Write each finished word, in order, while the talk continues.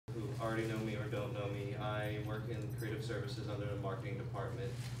already know me or don't know me, I work in creative services under the marketing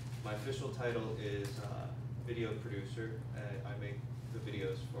department. My official title is video producer. I make the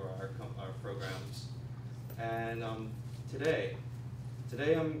videos for our programs. And today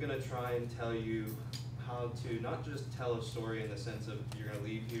I'm going to try and tell you how to not just tell a story in the sense of you're going to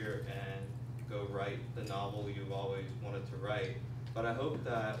leave here and go write the novel you've always wanted to write, but I hope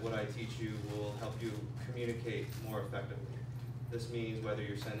that what I teach you will help you communicate more effectively. This means whether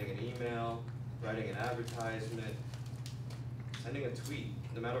you're sending an email, writing an advertisement, sending a tweet,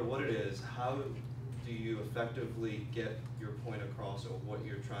 no matter what it is, how do you effectively get your point across or what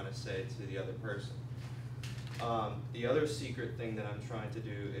you're trying to say to the other person? The other secret thing that I'm trying to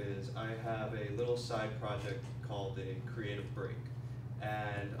do is I have a little side project called a Creative Break.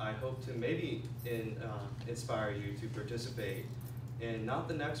 And I hope to maybe inspire you to participate in not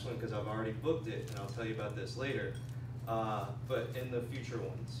the next one because I've already booked it and I'll tell you about this later, but in the future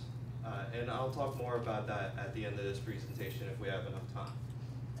ones. And I'll talk more about that at the end of this presentation if we have enough time.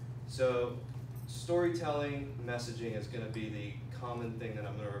 So storytelling, messaging is going to be the common thing that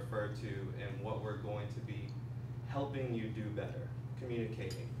I'm going to refer to and what we're going to be helping you do better,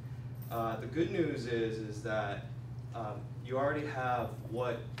 communicating. The good news is that you already have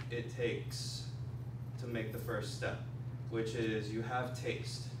what it takes to make the first step, which is you have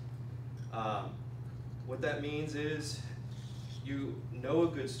taste. What that means is you know a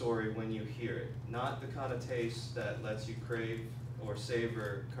good story when you hear it, not the kind of taste that lets you crave or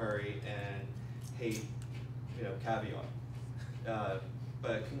savor curry and hate, caviar.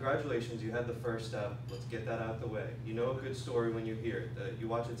 But congratulations, you had the first step. Let's get that out the way. You know a good story when you hear it. You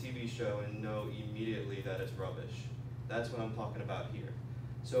watch a TV show and know immediately that it's rubbish. That's what I'm talking about here.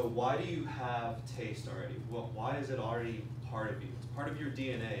 So why do you have taste already? Well, why is it already part of you? It's part of your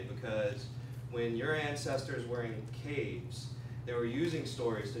DNA because when your ancestors were in caves, they were using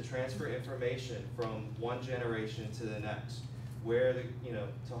stories to transfer information from one generation to the next. Where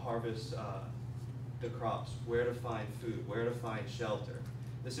to harvest the crops, where to find food, where to find shelter.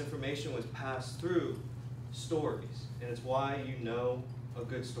 This information was passed through stories, and it's why you know a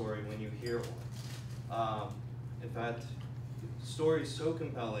good story when you hear one. In fact, the story is so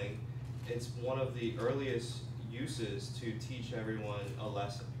compelling, it's one of the earliest uses to teach everyone a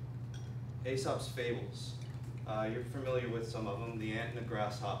lesson. Aesop's Fables. You're familiar with some of them, The Ant and the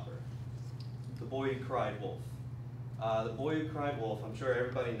Grasshopper, The Boy Who Cried Wolf. The Boy Who Cried Wolf, I'm sure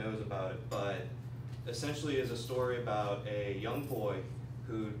everybody knows about it, but essentially is a story about a young boy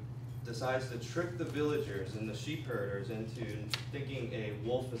who decides to trick the villagers and the sheep herders into thinking a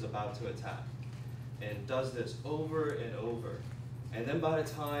wolf is about to attack, and does this over and over. And then by the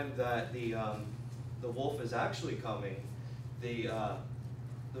time that the wolf is actually coming, the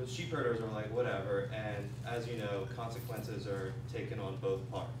sheep herders are like, whatever, and as you know, consequences are taken on both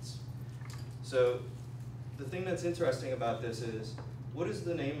parts. So the thing that's interesting about this is, what's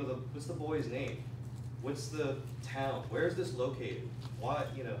the boy's name? What's the town? Where is this located? Why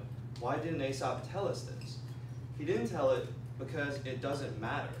didn't Aesop tell us this? He didn't tell it because it doesn't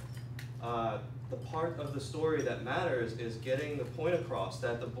matter. The part of the story that matters is getting the point across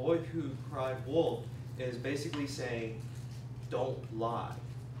that the boy who cried wolf is basically saying, don't lie.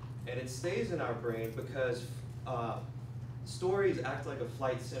 And it stays in our brain because stories act like a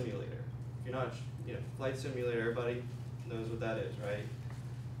flight simulator. If you're not, flight simulator, everybody knows what that is, right?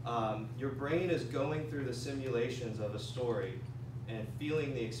 Your brain is going through the simulations of a story and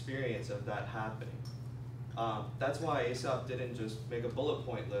feeling the experience of that happening. That's why Aesop didn't just make a bullet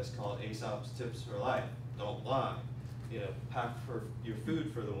point list called Aesop's Tips for Life. Don't lie. Pack for your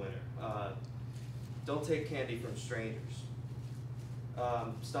food for the winter. Don't take candy from strangers.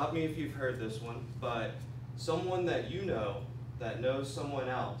 Stop me if you've heard this one, but someone that you know that knows someone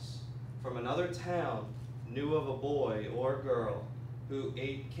else from another town knew of a boy or girl who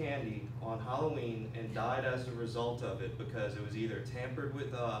ate candy on Halloween and died as a result of it because it was either tampered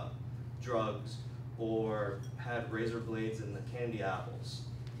with drugs or had razor blades in the candy apples,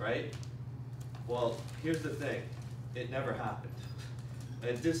 right? Well, here's the thing, it never happened.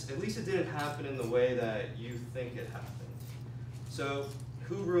 At least it didn't happen in the way that you think it happened. So,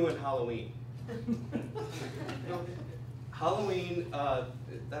 who ruined Halloween? Halloween,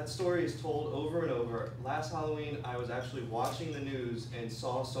 that story is told over and over. Last Halloween, I was actually watching the news and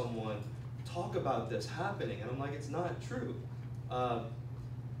saw someone talk about this happening, and I'm like, it's not true.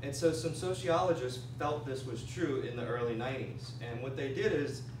 And so some sociologists felt this was true in the early 90s, and what they did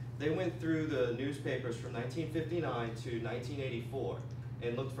is they went through the newspapers from 1959 to 1984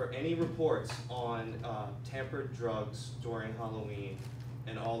 and looked for any reports on tampered drugs during Halloween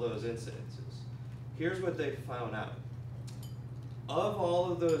and all those incidences. Here's what they found out. Of all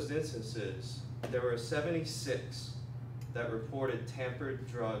of those instances, there were 76 that reported tampered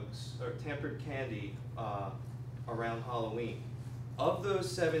drugs or tampered candy around Halloween. Of those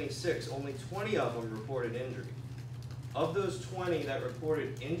 76, only 20 of them reported injury. Of those 20 that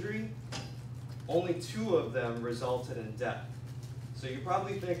reported injury, only 2 of them resulted in death. So you're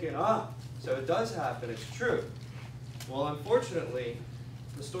probably thinking, so it does happen, it's true. Well, unfortunately,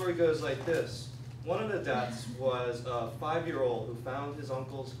 the story goes like this. One of the deaths was a 5-year-old who found his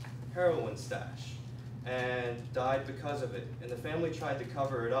uncle's heroin stash and died because of it. And the family tried to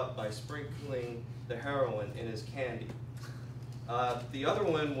cover it up by sprinkling the heroin in his candy. The other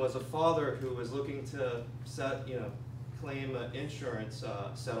one was a father who was looking to claim an insurance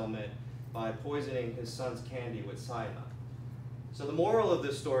settlement by poisoning his son's candy with cyanide. So the moral of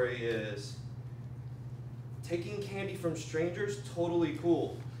this story is, taking candy from strangers, totally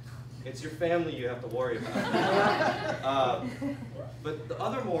cool. It's your family you have to worry about. But the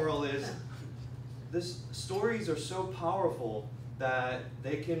other moral is, stories are so powerful that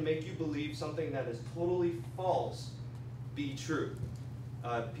they can make you believe something that is totally false be true.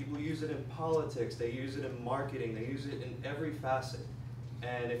 People use it in politics, they use it in marketing, they use it in every facet.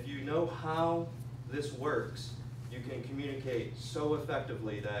 And if you know how this works, you can communicate so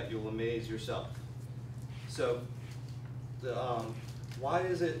effectively that you'll amaze yourself. So, why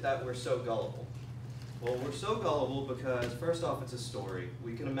is it that we're so gullible? Well, we're so gullible because, first off, it's a story.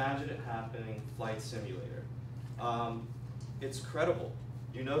 We can imagine it happening, flight simulator. It's credible.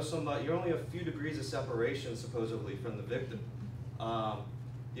 You know somebody, you're only a few degrees of separation, supposedly, from the victim.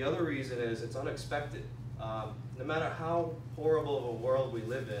 The other reason is it's unexpected. No matter how horrible of a world we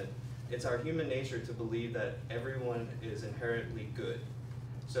live in, it's our human nature to believe that everyone is inherently good.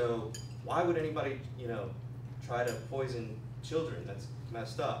 So why would anybody, try to poison children? That's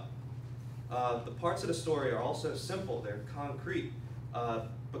messed up. The parts of the story are also simple. They're concrete.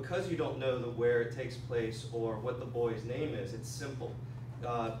 Because you don't know where it takes place or what the boy's name is, it's simple.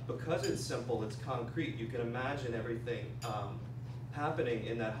 Because it's simple, it's concrete. You can imagine everything happening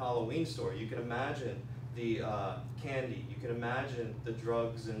in that Halloween story. You can imagine the candy. You can imagine the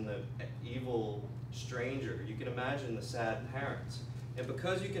drugs and the evil stranger. You can imagine the sad parents. And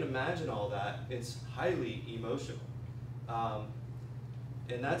because you can imagine all that, it's highly emotional.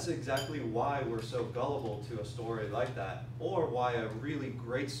 And that's exactly why we're so gullible to a story like that, or why a really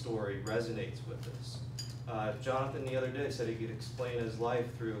great story resonates with us. Jonathan the other day said he could explain his life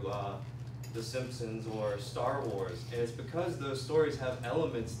through The Simpsons or Star Wars, and it's because those stories have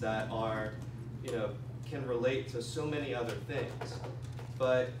elements that are, can relate to so many other things.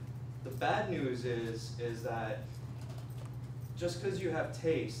 But the bad news is that just because you have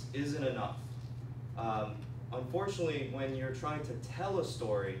taste isn't enough. Unfortunately, when you're trying to tell a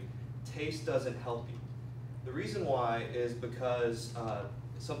story, taste doesn't help you. The reason why is because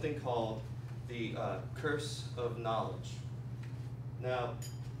something called the curse of knowledge. Now,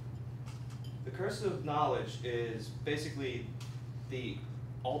 the curse of knowledge is basically the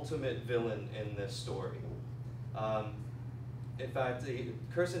ultimate villain in this story. In fact, the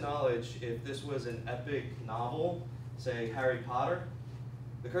curse of knowledge, if this was an epic novel, say Harry Potter,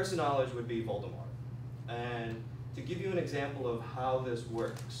 the curse of knowledge would be Voldemort. And to give you an example of how this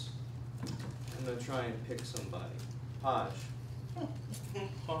works, I'm going to try and pick somebody. Haj,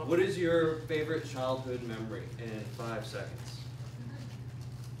 what is your favorite childhood memory in 5 seconds?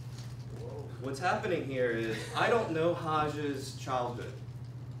 What's happening here is, I don't know Haj's childhood,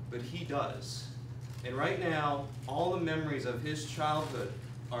 but he does. And right now, all the memories of his childhood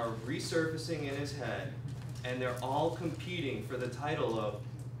are resurfacing in his head, and they're all competing for the title of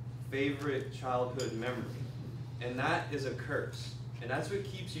favorite childhood memory. And that is a curse. And that's what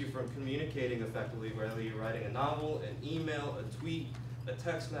keeps you from communicating effectively, whether you're writing a novel, an email, a tweet, a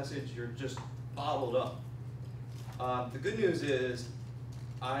text message, you're just bottled up. The good news is,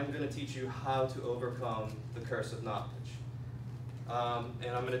 I'm going to teach you how to overcome the curse of knowledge.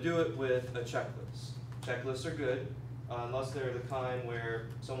 And I'm going to do it with a checklist. Checklists are good, unless they're the kind where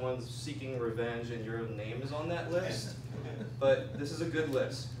someone's seeking revenge and your name is on that list. But this is a good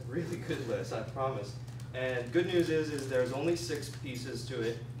list, a really good list, I promise. And good news is there's only 6 pieces to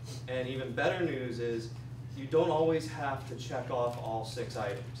it. And even better news is you don't always have to check off all 6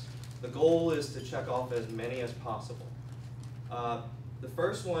 items. The goal is to check off as many as possible. The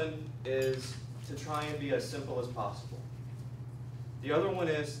first one is to try and be as simple as possible. The other one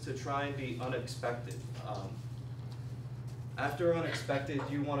is to try and be unexpected. After unexpected,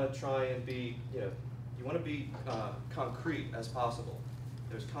 you want to try and be, you want to be concrete as possible.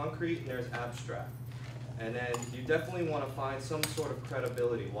 There's concrete and there's abstract. And then you definitely want to find some sort of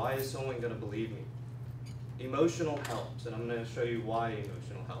credibility. Why is someone going to believe me? Emotional helps, and I'm going to show you why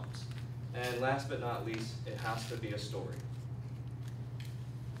emotional helps. And last but not least, it has to be a story.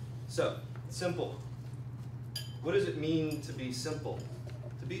 So, simple. What does it mean to be simple?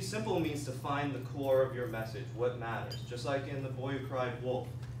 To be simple means to find the core of your message, what matters. Just like in The Boy Who Cried Wolf,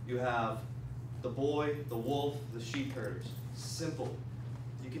 you have the boy, the wolf, the sheep herders. Simple.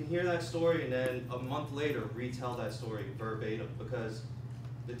 You can hear that story and then a month later retell that story verbatim because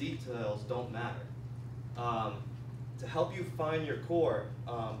the details don't matter. To help you find your core,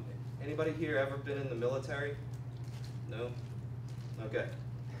 anybody here ever been in the military? No? Okay.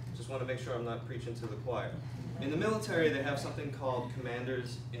 Just want to make sure I'm not preaching to the choir. In the military, they have something called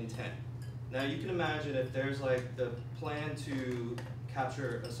commander's intent. Now you can imagine if there's like the plan to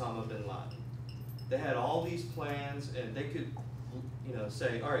capture Osama bin Laden. They had all these plans and they could,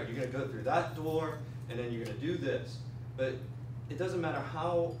 say, all right, you're going to go through that door and then you're going to do this. But it doesn't matter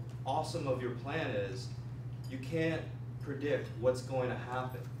how awesome of your plan is, you can't predict what's going to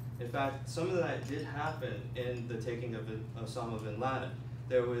happen. In fact, some of that did happen in the taking of Osama bin Laden.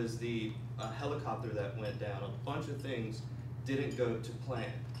 There was the helicopter that went down. A bunch of things didn't go to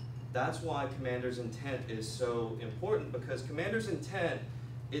plan. That's why commander's intent is so important, because commander's intent,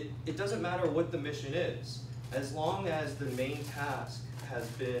 it doesn't matter what the mission is. As long as the main task has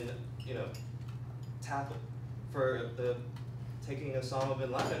been, tackled. For the taking Osama bin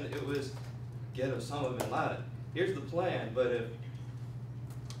Laden, it was get Osama bin Laden. Here's the plan, but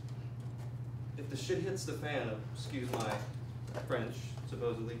if the shit hits the fan, excuse my French,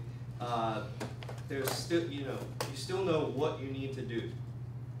 supposedly, there's still, you still know what you need to do.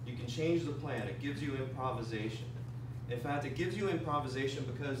 You can change the plan. It gives you improvisation. In fact, it gives you improvisation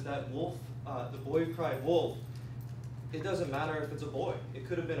because that wolf, the boy who cried wolf, it doesn't matter if it's a boy. It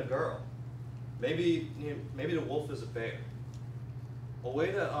could have been a girl. Maybe the wolf is a bear. A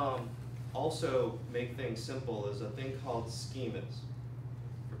way to also make things simple is a thing called schemas.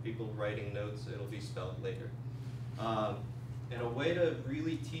 For people writing notes, it'll be spelled later. And a way to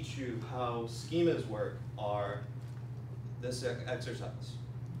really teach you how schemas work are this exercise.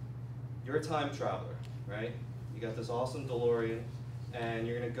 You're a time traveler, right? You got this awesome DeLorean, and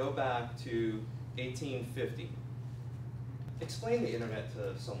you're going to go back to 1850. Explain the internet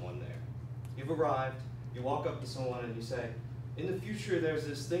to someone there. You've arrived, you walk up to someone and you say, in the future there's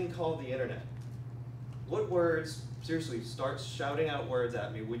this thing called the internet. What words, seriously, start shouting out words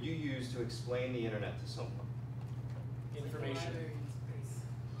at me, would you use to explain the internet to someone? Information.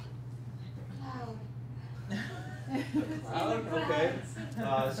 Cloud? Okay.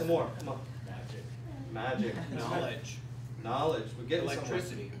 Some more, come on. Magic. Magic. Knowledge. Knowledge. We're getting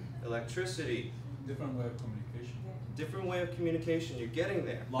Electricity. somewhere. Electricity. Different way of communication. Different way of communication. You're getting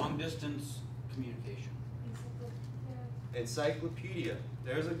there. Long distance communication. Encyclopedia.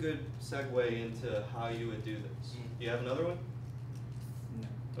 There's a good segue into how you would do this. Do you have another one?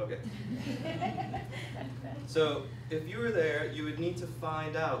 No. Okay. So if you were there, you would need to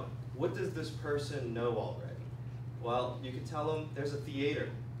find out, what does this person know already? Well, you could tell them there's a theater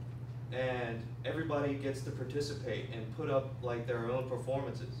and everybody gets to participate and put up like their own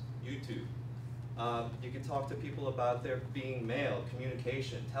performances. YouTube. You could talk to people about there being mail,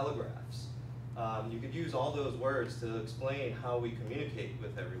 communication, telegraphs. You could use all those words to explain how we communicate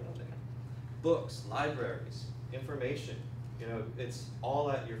with everyone there. Books, libraries, information. It's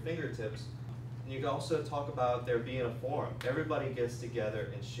all at your fingertips. And you can also talk about there being a forum. Everybody gets together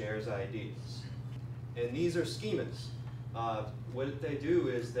and shares ideas. And these are schemas. What they do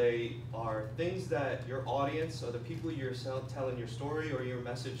is they are things that your audience or the people you're telling your story or your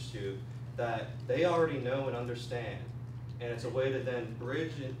message to, that they already know and understand. And it's a way to then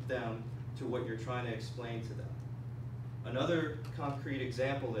bridge them to what you're trying to explain to them. Another concrete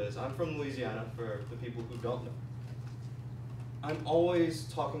example is, I'm from Louisiana, for the people who don't know. I'm always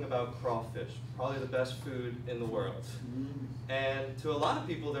talking about crawfish, probably the best food in the world. And to a lot of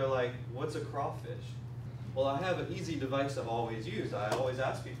people, they're like, what's a crawfish? Well, I have an easy device I've always used. I always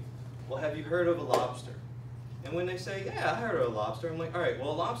ask people, well, have you heard of a lobster? And when they say, yeah, I heard of a lobster, I'm like, all right,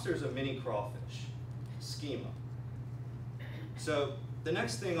 well, a lobster is a mini crawfish. Schema. So the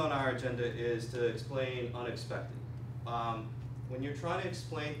next thing on our agenda is to explain unexpected. When you're trying to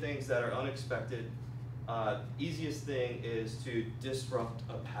explain things that are unexpected, easiest thing is to disrupt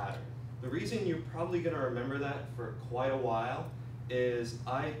a pattern. The reason you're probably going to remember that for quite a while is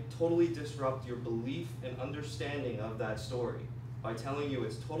I totally disrupt your belief and understanding of that story by telling you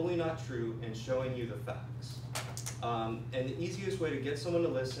it's totally not true and showing you the facts. And the easiest way to get someone to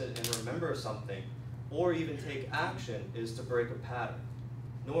listen and remember something, or even take action, is to break a pattern.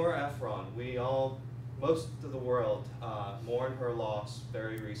 Nora Ephron, most of the world mourned her loss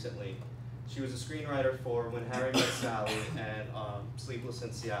very recently. She was a screenwriter for When Harry Met Sally and Sleepless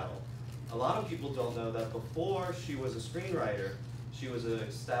in Seattle. A lot of people don't know that before she was a screenwriter, she was an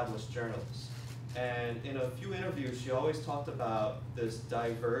established journalist. And in a few interviews, she always talked about this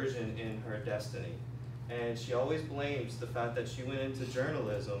diversion in her destiny. And she always blames the fact that she went into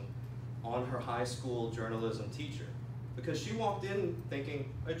journalism on her high school journalism teacher. Because she walked in thinking,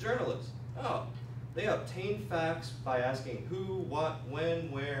 a journalist, oh, they obtain facts by asking who, what,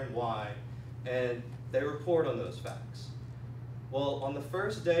 when, where, and why, and they report on those facts. Well, on the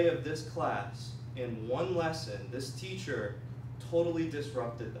first day of this class, in one lesson, this teacher totally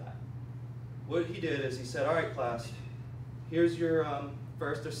disrupted that. What he did is he said, all right, class, here's your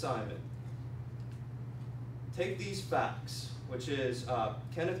first assignment. Take these facts, which is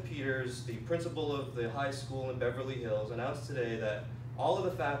Kenneth Peters, the principal of the high school in Beverly Hills, announced today that all of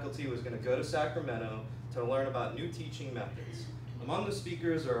the faculty was going to go to Sacramento to learn about new teaching methods. Among the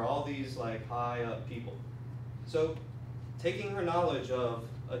speakers are all these like high up people. So taking her knowledge of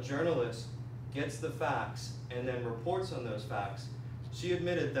a journalist gets the facts and then reports on those facts, she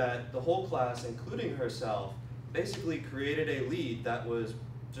admitted that the whole class, including herself, basically created a lead that was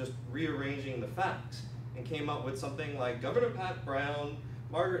just rearranging the facts and came up with something like Governor Pat Brown,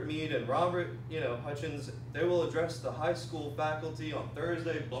 Margaret Mead, and Robert Hutchins, they will address the high school faculty on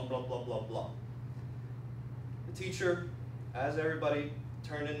Thursday, blah, blah, blah, blah, blah. The teacher, as everybody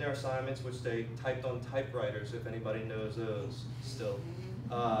turned in their assignments, which they typed on typewriters, if anybody knows those still,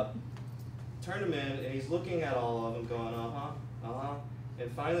 turned them in, and he's looking at all of them going,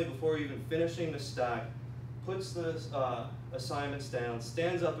 and finally, before even finishing the stack, puts the assignments down,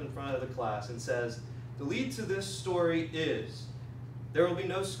 stands up in front of the class and says, the lead to this story is, there will be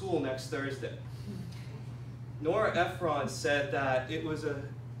no school next Thursday. Nora Ephron said that it was a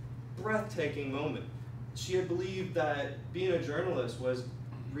breathtaking moment. She had believed that being a journalist was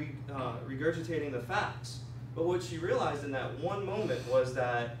regurgitating the facts. But what she realized in that one moment was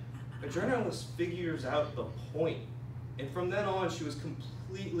that a journalist figures out the point. And from then on, she was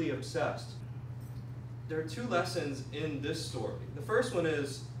completely obsessed. There are two lessons in this story. The first one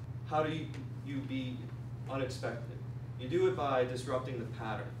is, how do you be unexpected? You do it by disrupting the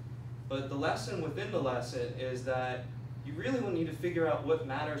pattern. But the lesson within the lesson is that you really will need to figure out what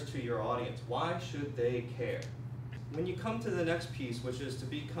matters to your audience. Why should they care? When you come to the next piece, which is to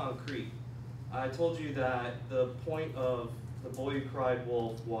be concrete, I told you that the point of The Boy Who Cried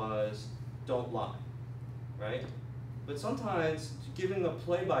Wolf was don't lie, right? But sometimes giving a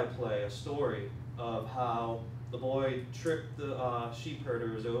play-by-play, a story of how the boy tricked the sheep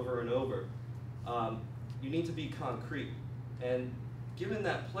herders over and over, you need to be concrete. And given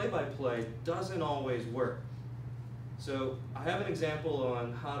that play-by-play doesn't always work. So I have an example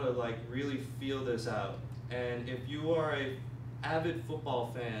on how to really feel this out. And if you are an avid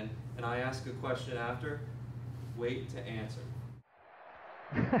football fan and I ask a question after, wait to answer.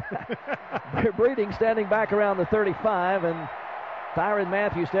 Breeding standing back around the 35, and Tyrann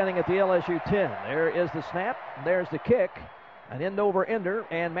Mathieu standing at the LSU 10. There is the snap, there's the kick, an end over ender,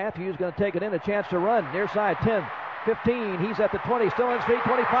 and Mathieu's going to take it in, a chance to run near side 10. 15, he's at the 20, still on his feet,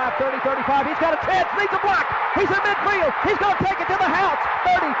 25, 30, 35, he's got a chance, needs a block, he's in midfield, he's going to take it to the house,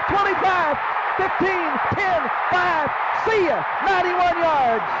 30, 25, 15, 10, 5, see ya, 91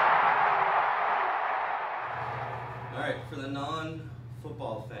 yards. All right, for the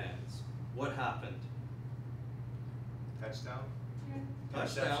non-football fans, what happened? Touchdown?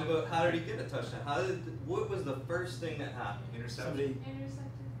 Touchdown, but how did he get a touchdown? What was the first thing that happened? Interception.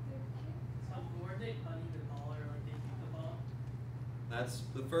 Were they punting the ball or they kicked the ball? That's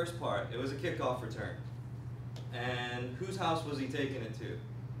the first part. It was a kickoff return. And whose house was he taking it to?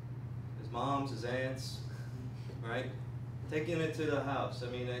 His mom's, his aunt's, right? Taking it to the house.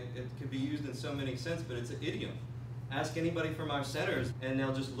 I mean, it could be used in so many sense, but it's an idiom. Ask anybody from our centers, and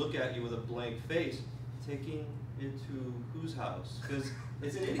they'll just look at you with a blank face. Taking it to whose house? Because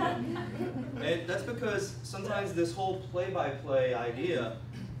it's an idiom. And that's because sometimes this whole play-by-play idea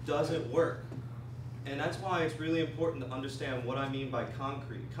doesn't work. And that's why it's really important to understand what I mean by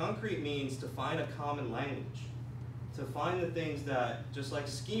concrete. Concrete means to find a common language. To find the things that, just like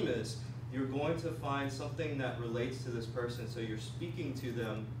schemas, you're going to find something that relates to this person, so you're speaking to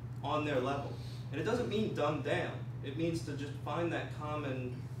them on their level. And it doesn't mean dumbed down. It means to just find that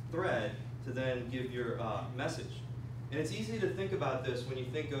common thread to then give your message. And it's easy to think about this when you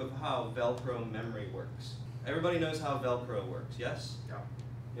think of how Velcro memory works. Everybody knows how Velcro works, yes? Yeah.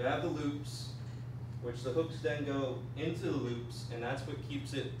 You have the loops, which the hooks then go into the loops, and that's what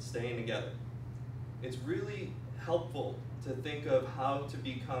keeps it staying together. It's really helpful to think of how to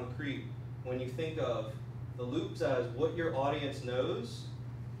be concrete when you think of the loops as what your audience knows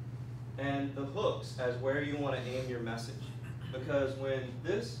and the hooks as where you want to aim your message. Because when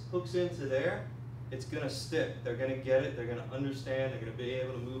this hooks into there, it's going to stick. They're going to get it, they're going to understand, they're going to be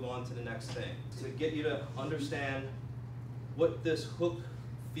able to move on to the next thing. To get you to understand what this hook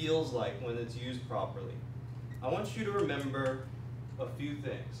feels like when it's used properly, I want you to remember a few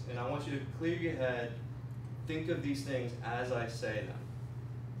things, and I want you to clear your head, think of these things as I say them.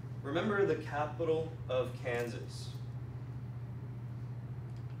 Remember the capital of Kansas.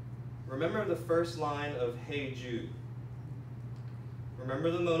 Remember the first line of Hey Jude. Remember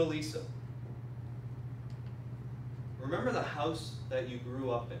the Mona Lisa. Remember the house that you grew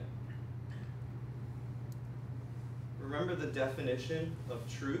up in. Remember the definition of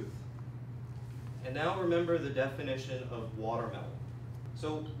truth. And now remember the definition of watermelon.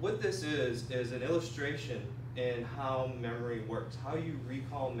 So what this is an illustration in how memory works, how you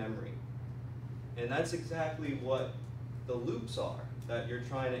recall memory. And that's exactly what the loops are that you're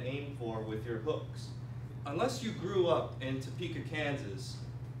trying to aim for with your hooks. Unless you grew up in Topeka, Kansas,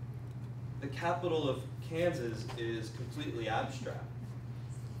 the capital of Kansas is completely abstract.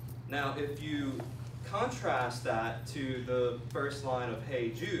 Now, if you contrast that to the first line of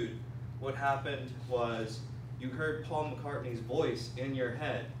Hey Jude, what happened was you heard Paul McCartney's voice in your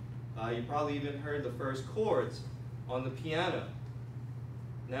head. You probably even heard the first chords on the piano.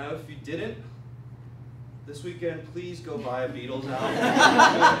 Now, if you didn't, this weekend, please go buy a Beatles album.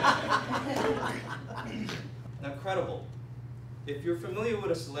 Now, credible. If you're familiar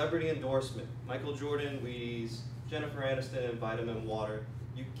with a celebrity endorsement, Michael Jordan, Wheaties, Jennifer Aniston, and Vitamin Water,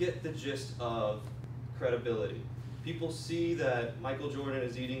 you get the gist of credibility. People see that Michael Jordan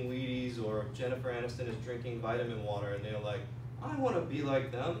is eating Wheaties or Jennifer Aniston is drinking Vitamin Water, and they're like, I want to be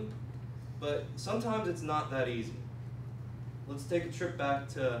like them. But sometimes it's not that easy. Let's take a trip back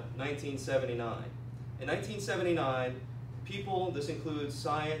to 1979. In 1979, people, this includes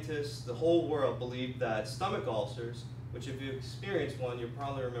scientists, the whole world, believed that stomach ulcers, which if you've experienced one, you're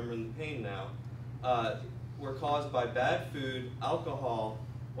probably remembering the pain now, were caused by bad food, alcohol,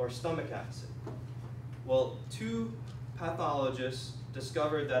 or stomach acid. Well, two pathologists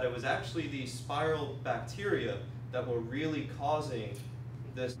discovered that it was actually these spiral bacteria that were really causing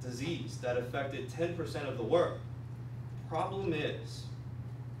this disease that affected 10% of the world. Problem is,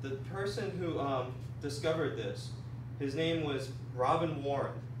 the person who discovered this, his name was Robin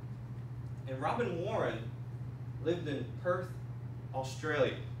Warren. And Robin Warren lived in Perth,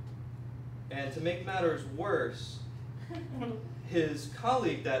 Australia. And to make matters worse, his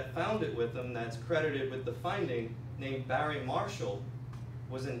colleague that found it with him, that's credited with the finding, named Barry Marshall,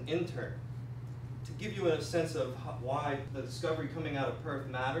 was an intern. To give you a sense of why the discovery coming out of Perth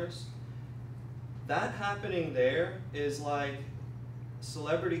matters, that happening there is like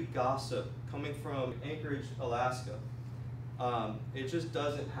celebrity gossip coming from Anchorage, Alaska. It just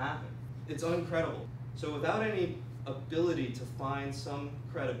doesn't happen. It's incredible. So without any ability to find some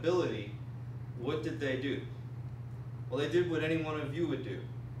credibility, what did they do? Well, they did what any one of you would do.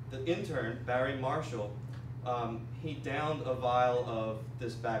 The intern, Barry Marshall, he downed a vial of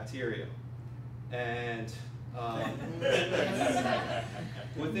this bacteria. And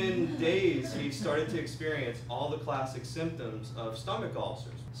within days, he started to experience all the classic symptoms of stomach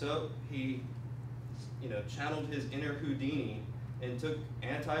ulcers. So he, channeled his inner Houdini and took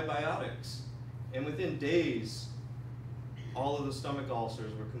antibiotics. And within days, all of the stomach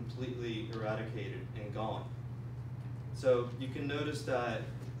ulcers were completely eradicated and gone. So you can notice that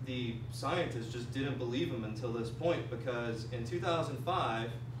the scientists just didn't believe him until this point, because in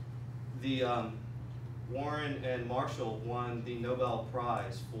 2005, the Warren and Marshall won the Nobel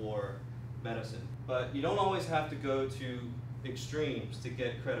Prize for medicine. But you don't always have to go to extremes to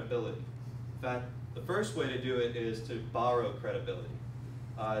get credibility. In fact, the first way to do it is to borrow credibility.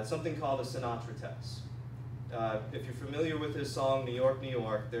 It's something called a Sinatra test. If you're familiar with his song, New York, New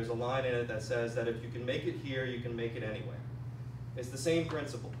York, there's a line in it that says that if you can make it here, you can make it anywhere. It's the same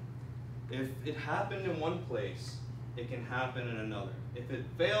principle. If it happened in one place, it can happen in another. If it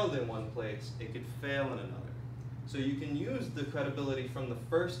failed in one place, it could fail in another. So you can use the credibility from the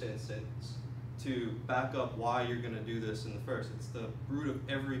first instance to back up why you're going to do this in the first. It's the root of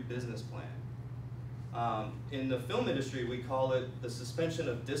every business plan. In the film industry, we call it the suspension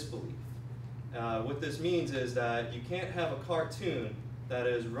of disbelief. What this means is that you can't have a cartoon that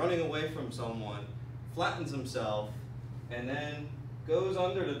is running away from someone, flattens himself, and then goes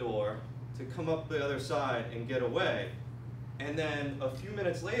under the door to come up the other side and get away, and then a few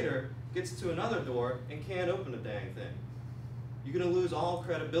minutes later gets to another door and can't open a dang thing. You're going to lose all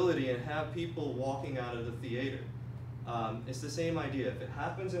credibility and have people walking out of the theater. It's the same idea. If it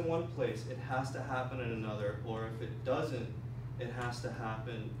happens in one place, it has to happen in another, or if it doesn't, it has to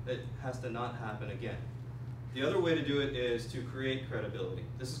happen, it has to not happen again. The other way to do it is to create credibility.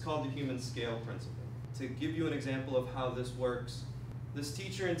 This is called the human scale principle. To give you an example of how this works, this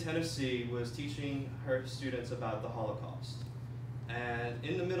teacher in Tennessee was teaching her students about the Holocaust. And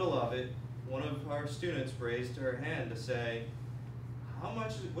in the middle of it, one of our students raised her hand to say,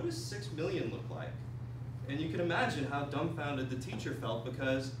 what does 6 million look like? And you can imagine how dumbfounded the teacher felt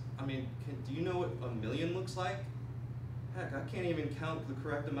because, I mean, do you know what a million looks like? Heck, I can't even count the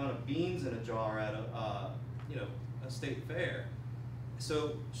correct amount of beans in a jar at a state fair.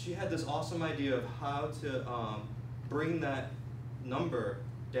 So she had this awesome idea of how to bring that number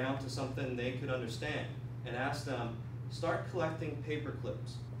down to something they could understand, and asked them, start collecting paper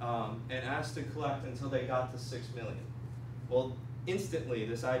clips, and asked to collect until they got to 6 million. Well, instantly,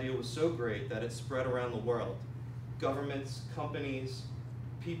 this idea was so great that it spread around the world. Governments, companies,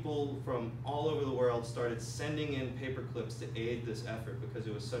 people from all over the world started sending in paper clips to aid this effort because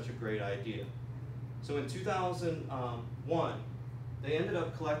it was such a great idea. So in 2001, they ended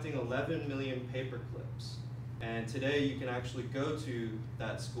up collecting 11 million paper clips. And today you can actually go to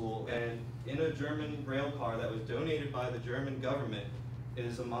that school, and in a German rail car that was donated by the German government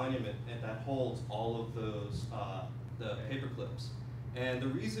is a monument that holds all of those the paper clips. And the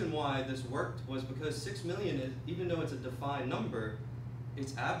reason why this worked was because 6 million, is, even though it's a defined number,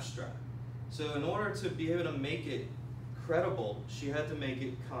 it's abstract. So in order to be able to make it credible, she had to make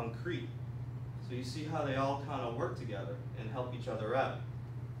it concrete. So you see how they all kind of work together and help each other out.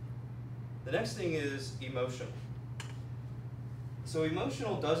 The next thing is emotional. So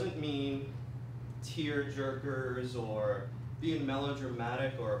emotional doesn't mean tear jerkers or being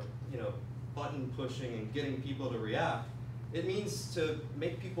melodramatic or button pushing and getting people to react. It means to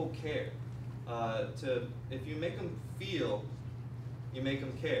make people care. If you make them feel, you make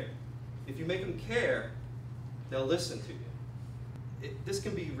them care. If you make them care, they'll listen to you. This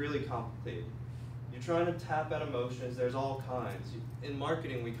can be really complicated. You're trying to tap at emotions, there's all kinds. In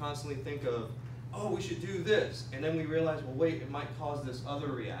marketing, we constantly think of, oh, we should do this, and then we realize, well, wait, it might cause this other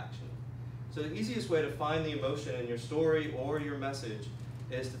reaction. So the easiest way to find the emotion in your story or your message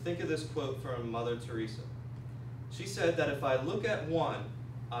is to think of this quote from Mother Teresa. She said that if I look at one,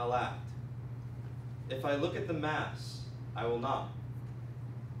 I'll act. If I look at the mass, I will not.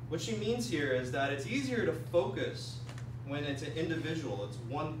 What she means here is that it's easier to focus when it's an individual, it's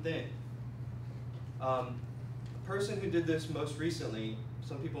one thing. A person who did this most recently,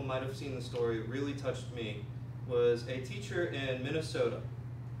 some people might have seen the story, it really touched me, was a teacher in Minnesota.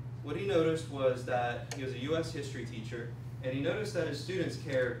 What he noticed was that he was a U.S. history teacher, and he noticed that his students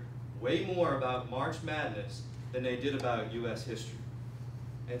cared way more about March Madness than they did about U.S. history.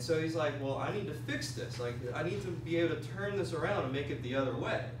 And so he's like, well, I need to fix this. Like, I need to be able to turn this around and make it the other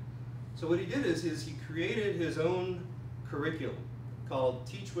way. So what he did is he created his own curriculum called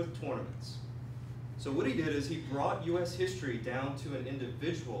Teach with Tournaments. So what he did is he brought U.S. history down to an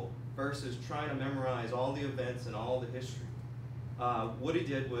individual versus trying to memorize all the events and all the history. What he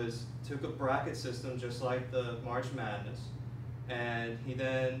did was took a bracket system just like the March Madness, and he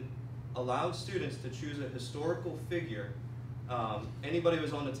then allowed students to choose a historical figure. Anybody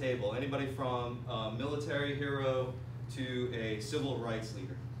was on the table, anybody from a military hero to a civil rights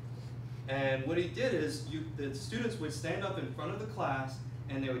leader. And what he did is the students would stand up in front of the class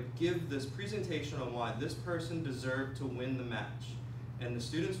and they would give this presentation on why this person deserved to win the match. And the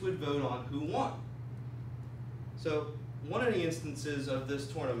students would vote on who won. So one of the instances of this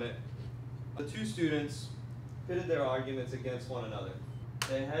tournament, the two students pitted their arguments against one another.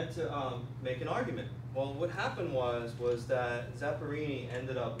 They had to make an argument. Well, what happened was that Zapparini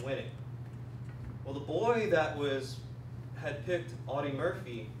ended up winning. Well, the boy that had picked Audie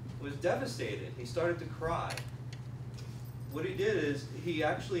Murphy was devastated. He started to cry. What he did is he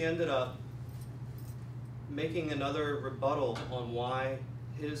actually ended up making another rebuttal on why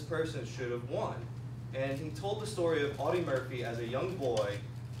his person should have won. And he told the story of Audie Murphy as a young boy.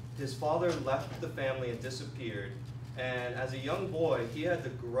 His father left the family and disappeared. And as a young boy, he had to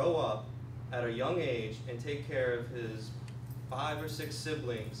grow up at a young age and take care of his 5 or 6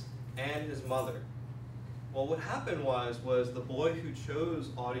 siblings and his mother. Well, what happened was the boy who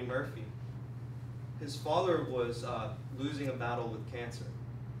chose Audie Murphy, his father was losing a battle with cancer.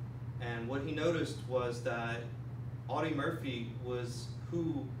 And what he noticed was that Audie Murphy was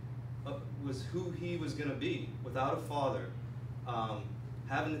who he was going to be without a father,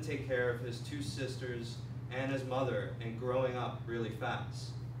 having to take care of his 2 sisters and his mother and growing up really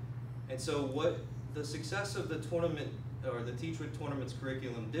fast. And so what the success of the tournament, or the Teach with Tournaments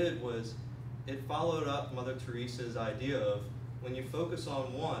curriculum did was it followed up Mother Teresa's idea of when you focus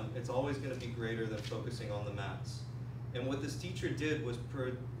on one, it's always going to be greater than focusing on the mass. And what this teacher did was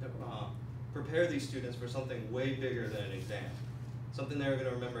prepare these students for something way bigger than an exam, something they're going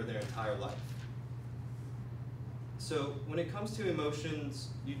to remember their entire life. So when it comes to emotions,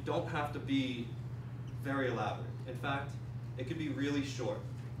 you don't have to be very elaborate. In fact, it could be really short.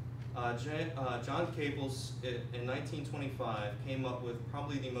 John Caples in 1925 came up with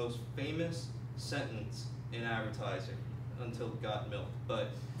probably the most famous sentence in advertising until it got milk.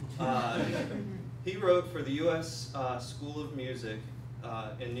 But he wrote for the U.S. School of Music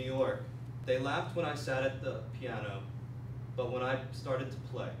in New York, "They laughed when I sat at the piano, but when I started to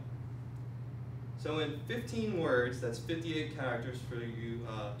play." So in 15 words, that's 58 characters for you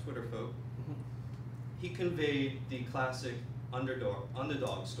Twitter folk, he conveyed the classic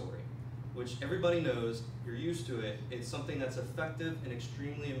underdog story, which everybody knows, you're used to it. It's something that's effective and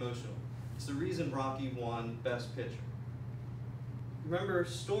extremely emotional. It's the reason Rocky won Best Picture. Remember,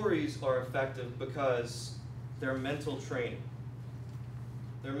 stories are effective because they're mental training.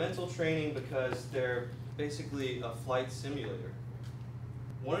 They're mental training because they're basically a flight simulator.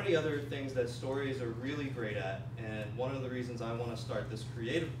 One of the other things that stories are really great at, and one of the reasons I want to start this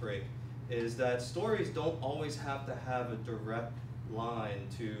creative break, is that stories don't always have to have a direct line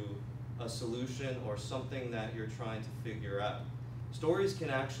to a solution or something that you're trying to figure out. Stories can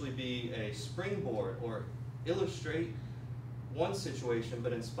actually be a springboard or illustrate one situation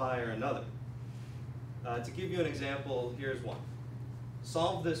but inspire another. To give you an example, here's one.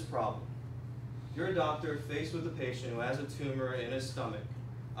 Solve this problem. You're a doctor faced with a patient who has a tumor in his stomach.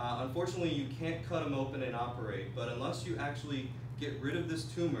 Unfortunately, you can't cut him open and operate, but unless you actually get rid of this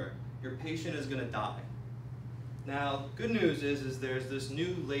tumor, your patient is going to die. Now, good news is there's this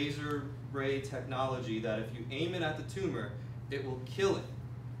new laser ray technology that if you aim it at the tumor, it will kill it.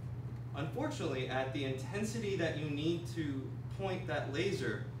 Unfortunately, at the intensity that you need to point that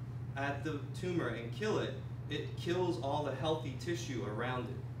laser at the tumor and kill it, it kills all the healthy tissue around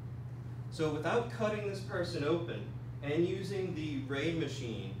it. So without cutting this person open and using the ray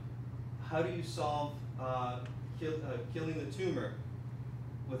machine, how do you solve killing the tumor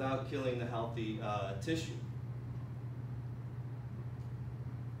without killing the healthy tissue?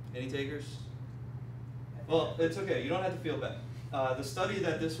 Any takers? Well, it's okay, you don't have to feel bad. The study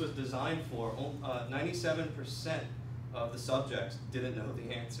that this was designed for, 97% of the subjects didn't know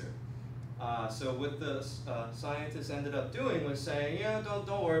the answer. So what the scientists ended up doing was saying, yeah,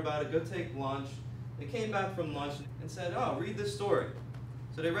 don't worry about it, go take lunch. They came back from lunch and said, oh, read this story.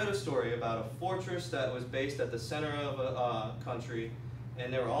 So they read a story about a fortress that was based at the center of a country,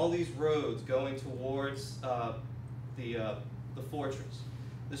 and there were all these roads going towards the fortress.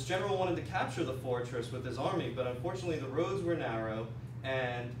 This general wanted to capture the fortress with his army, but unfortunately the roads were narrow,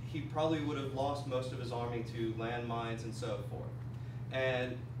 and he probably would have lost most of his army to landmines and so forth.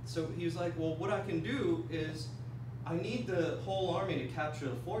 And so he was like, well, what I can do is I need the whole army to capture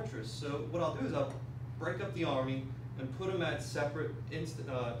the fortress. So what I'll do is I'll break up the army and put them at separate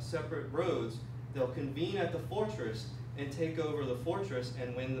roads. They'll convene at the fortress and take over the fortress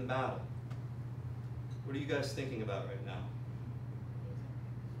and win the battle. What are you guys thinking about right now?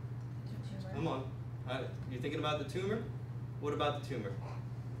 Come on. You thinking about the tumor? What about the tumor?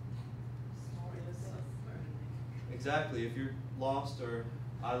 Exactly. If you're lost or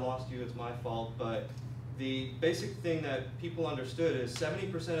I lost you, it's my fault. But the basic thing that people understood is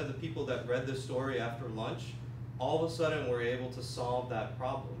 70% of the people that read this story after lunch, all of a sudden were able to solve that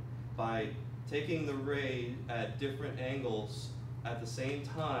problem by taking the ray at different angles at the same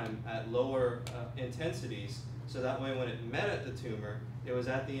time at lower intensities, so that way when it met at the tumor, it was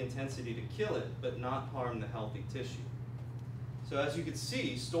at the intensity to kill it, but not harm the healthy tissue. So as you can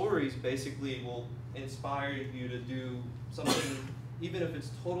see, stories basically will inspire you to do something even if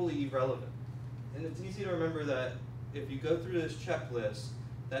it's totally irrelevant. And it's easy to remember that if you go through this checklist,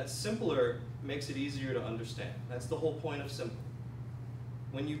 that simpler makes it easier to understand. That's the whole point of simple.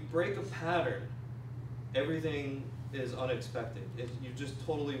 When you break a pattern, everything is unexpected. You just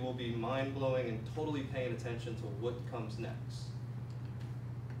totally will be mind-blowing and totally paying attention to what comes next.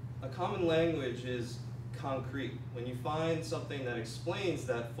 A common language is concrete. When you find something that explains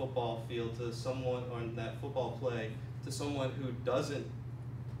that football field to someone, or that football play to someone who doesn't,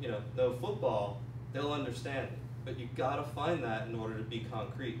 know football, they'll understand it. But you gotta find that in order to be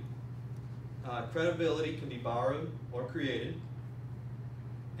concrete. Credibility can be borrowed or created,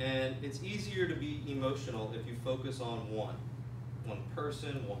 and it's easier to be emotional if you focus on one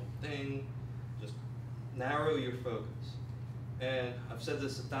person, one thing. Just narrow your focus. And I've said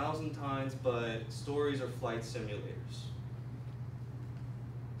this 1,000 times, but stories are flight simulators.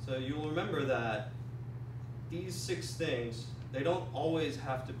 So you'll remember that these 6 things, they don't always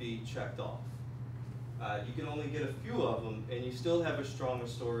have to be checked off. You can only get a few of them, and you still have a stronger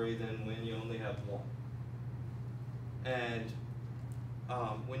story than when you only have one. And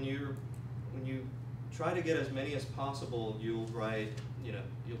when you try to get as many as possible, you'll write,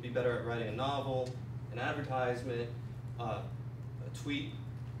 you'll be better at writing a novel, an advertisement, a tweet,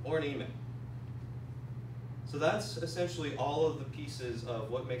 or an email. So that's essentially all of the pieces of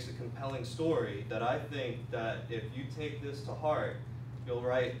what makes a compelling story that I think that if you take this to heart, you'll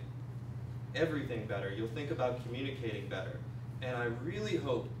write everything better. You'll think about communicating better. And I really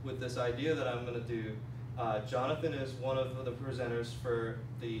hope with this idea that I'm going to do, Jonathan is one of the presenters for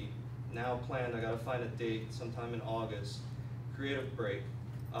the now planned, I got to find a date, sometime in August, Creative Break.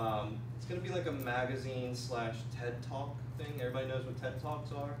 It's going to be like a magazine / TED Talk thing. Everybody knows what TED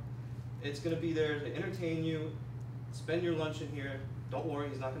Talks are. It's going to be there to entertain you, spend your lunch in here. Don't worry,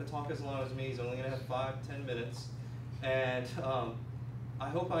 he's not going to talk as long as me. He's only going to have 5-10 minutes. And I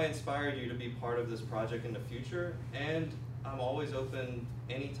hope I inspired you to be part of this project in the future. And I'm always open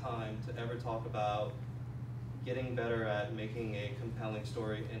anytime to ever talk about getting better at making a compelling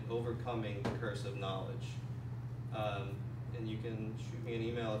story and overcoming the curse of knowledge. And you can shoot me an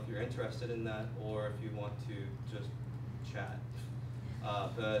email if you're interested in that, or if you want to just chat.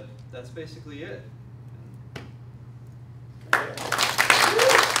 But that's basically it.